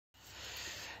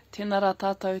Tēnā rā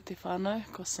tātou te whānau,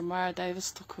 ko Samara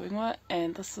Davis toku ingoa,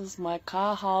 and this is my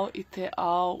kāhao I te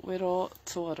ao wero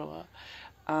tuarua.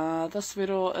 This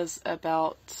wero is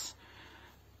about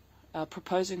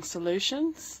proposing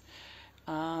solutions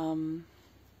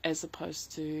as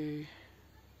opposed to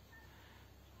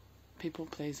people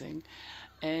pleasing.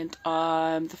 And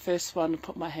I'm the first one to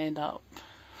put my hand up.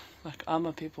 Like, I'm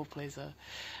a people pleaser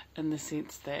in the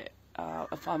sense that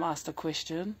if I'm asked a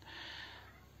question,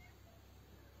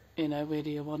 you know, where do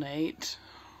you want to eat?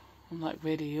 I'm like,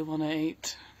 where do you want to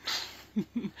eat?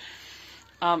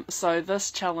 So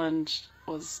this challenge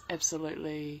was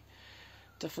absolutely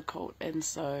difficult, and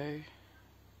so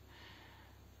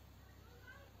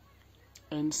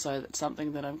that's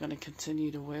something that I'm going to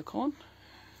continue to work on.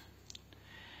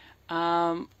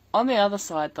 On the other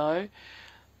side though,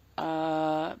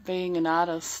 being an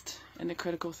artist and a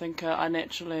critical thinker, I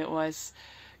naturally always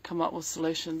come up with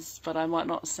solutions, but I might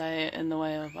not say it in the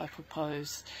way of I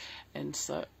propose, and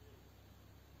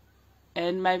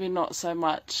maybe not so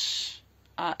much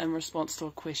in response to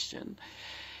a question.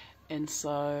 And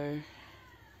so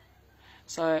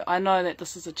I know that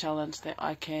this is a challenge that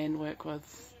I can work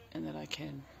with and that I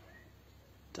can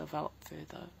develop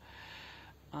further.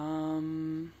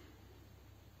 And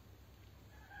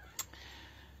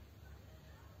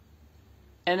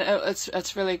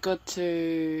it's really good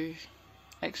to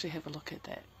actually have a look at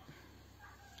that,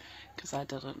 because I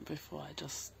didn't before. I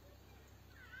just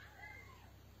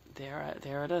there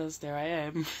it is, there I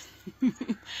am.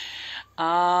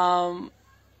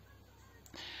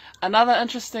 Another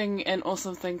interesting and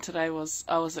awesome thing today was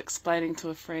I was explaining to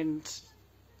a friend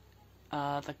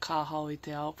the Kāhau I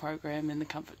Te Ao program and the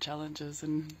comfort challenges,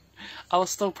 and I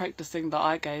was still practicing the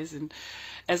eye gaze, and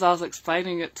as I was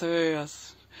explaining it to her, I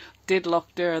was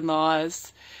deadlocked her in the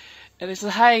eyes, and he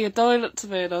said, "Hey, you're doing it to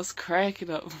me," and I was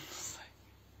cracking up.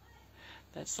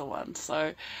 That's the one.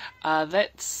 So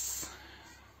that's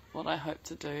what I hope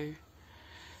to do.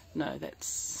 No,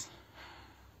 that's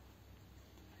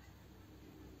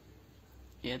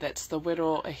the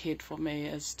wero ahead for me,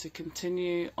 is to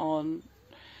continue on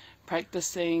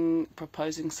practicing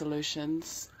proposing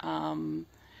solutions, and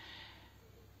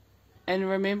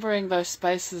remembering those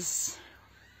spaces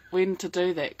when to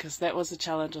do that, because that was a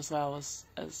challenge as well,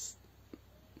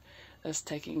 as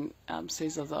taking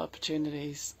seize of the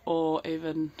opportunities, or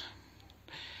even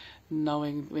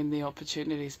knowing when the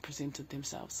opportunities presented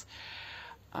themselves.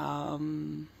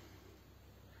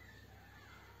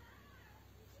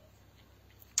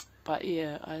 But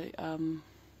yeah,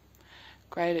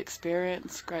 great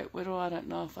experience, great wero. I don't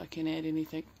know if I can add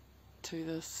anything to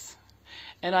this,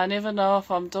 and I never know if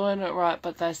I'm doing it right,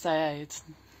 but they say, hey,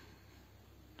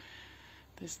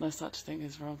 there's no such thing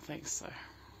as wrong things, so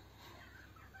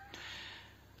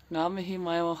ngā mihi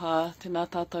mai o ha, tēnā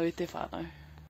tātou I te whānau.